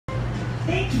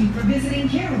Thank you for visiting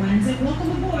Carowinds and welcome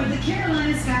aboard the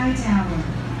Carowinds Skytower.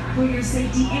 For your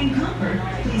safety and comfort,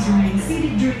 please remain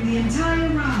seated during the entire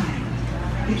ride.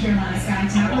 The Carowinds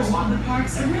Skytower is one of the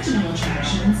park's original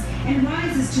attractions and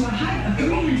rises to a height of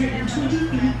 320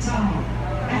 feet tall.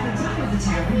 At the top of the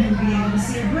tower, you'll be able to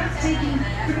see a breathtaking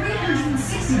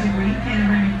 360-degree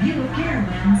panoramic view of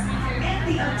Carowinds and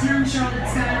the uptown Charlotte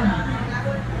skyline.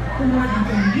 For more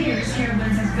than 40 years,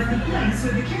 Carowinds has been the place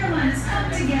where the Carolinas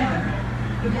come together.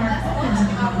 The park opened to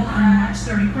the public on March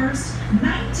 31st,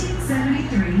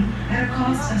 1973 at a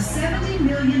cost of $70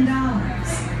 million.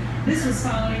 This was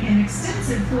following an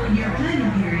extensive 4-year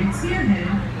planning period spearheaded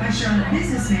by Charlotte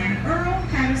businessman Earl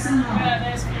Patterson Hall.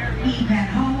 E. Pat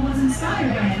Hall was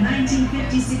inspired by a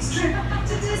 1956 trip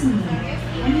to Disneyland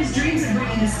and his dreams of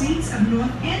bringing the states of North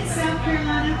and South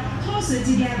Carolina closer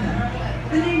together.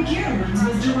 The name Carowinds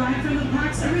was derived from the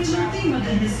park's original theme of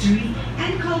the history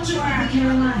and culture of the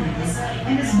Carolinas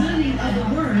and its blending of the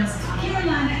words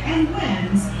Carolina and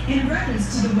winds in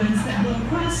reference to the winds that blow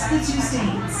across the two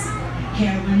states.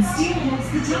 Carowinds still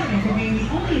holds the title for being the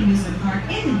only amusement park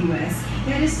in the U.S.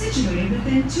 that is situated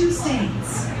within 2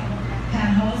 states.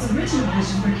 Pat Hall's original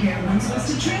vision for Carowinds was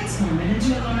to transform it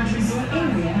into a large resort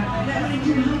area that would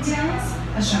include hotels,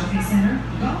 a shopping center,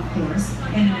 golf course,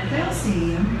 an NFL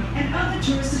stadium, and other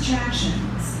tourist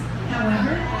attractions.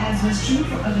 However, as was true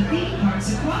for other theme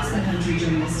parks across the country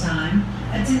during this time,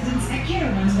 attendance at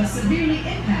Carowinds was severely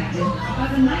impacted by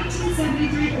the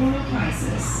 1973 oil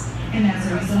crisis. And as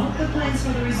a result, the plans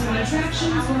for the resort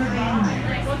attractions were abandoned.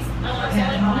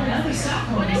 Pat Hall and other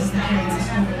stockholders of the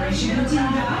Carowinds Corporation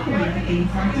continued to operate the theme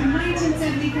park through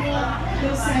 1974,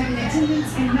 though sagging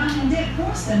attendance and mounting debt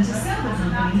forced them to sell the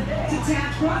company to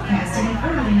Taft Broadcasting in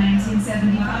early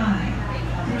 1975.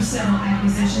 Through several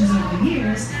acquisitions over the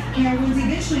years, Carowinds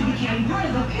eventually became part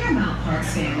of the Paramount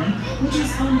Parks family, which was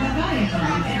owned by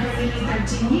Viacom and for nearly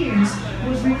 13 years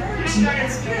was referred to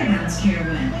as Paramount's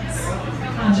Carowinds.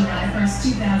 On July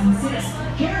 1st, 2006,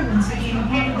 Carowinds became a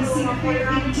part of the Cedar Fair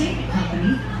Entertainment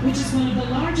Company, which is one of the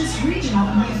largest regional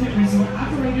amusement resort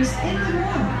operators in the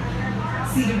world.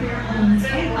 Cedar Fair owns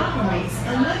and operates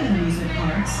 11 amusement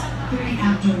parks, 3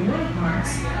 outdoor water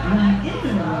parks, 1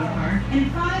 indoor water park, and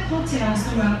 5 hotels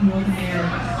throughout North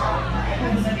America.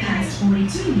 Over the past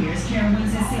 42 years,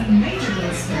 Carowinds has seen major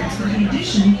growth spurts for the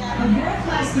addition of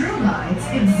world-class thrill rides,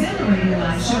 exhilarating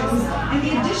live shows, and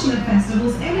the addition of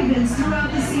festivals and events throughout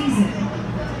the season.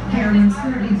 Carowinds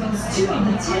currently boasts 2 of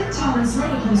the 10 tallest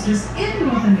roller coasters in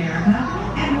North America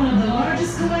and one of the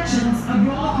largest collections of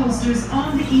roller coasters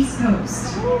on the East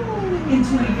Coast. In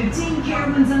 2015,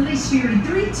 Carowinds unleashed Fury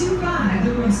 325,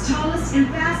 the world's tallest and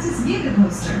fastest giga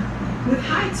coaster. With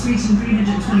heights reaching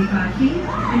 325 feet,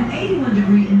 an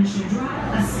 81-degree initial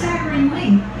drop, a staggering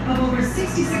length of over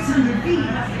 6,600 feet,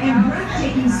 and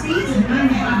breathtaking speeds of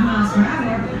 95 miles per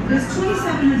hour, this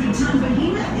 2,700-ton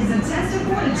behemoth is a test of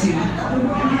fortitude the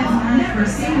world has never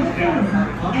seen before.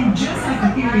 And just like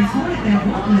a furious hornet that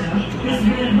won't let up, this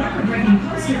world record-breaking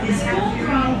coaster is full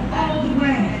throttle all the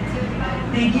way.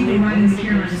 Thank you for riding the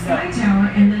Carowinds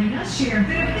Skytower and letting us share a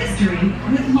bit of history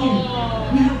with you.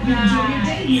 We hope you enjoy your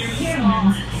day here at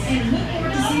Carowinds and look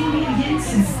forward to seeing you again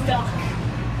soon.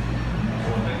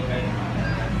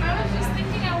 I was just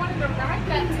thinking I wanted to ride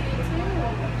that today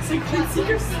too. So you can see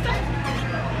your stuff.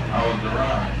 How was the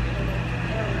ride?